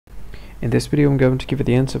In this video, I'm going to give you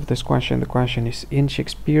the answer of this question. The question is, in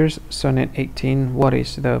Shakespeare's Sonnet 18, what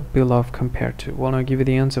is the beloved compared to? Well, I'll give you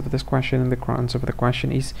the answer of this question, and the answer of the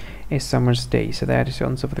question is a summer's day. So that is the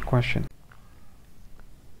answer of the question.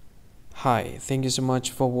 Hi, thank you so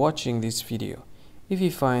much for watching this video. If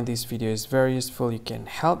you find this video is very useful, you can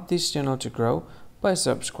help this channel to grow by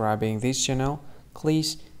subscribing this channel.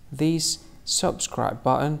 Please this subscribe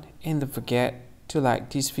button and don't forget to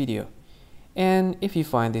like this video. And if you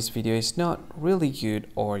find this video is not really good,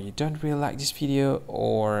 or you don't really like this video,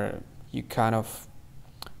 or you kind of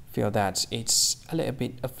feel that it's a little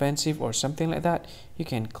bit offensive or something like that, you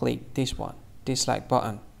can click this one, dislike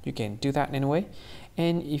button. You can do that anyway.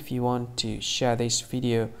 And if you want to share this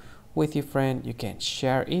video with your friend, you can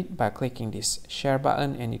share it by clicking this share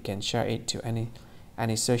button, and you can share it to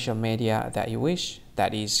any social media that you wish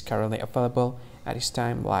that is currently available at this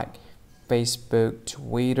time, like Facebook,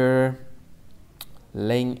 Twitter,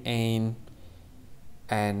 LinkedIn,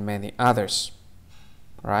 and many others,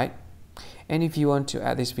 right? And if you want to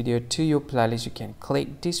add this video to your playlist, you can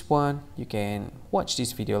click this one. You can watch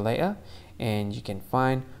this video later, and you can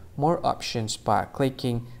find more options by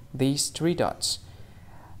clicking these three dots.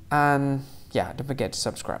 And yeah, don't forget to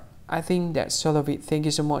subscribe. I think that's all of it. Thank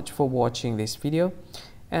you so much for watching this video,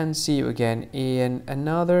 and see you again in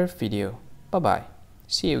another video. Bye bye.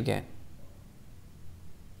 See you again.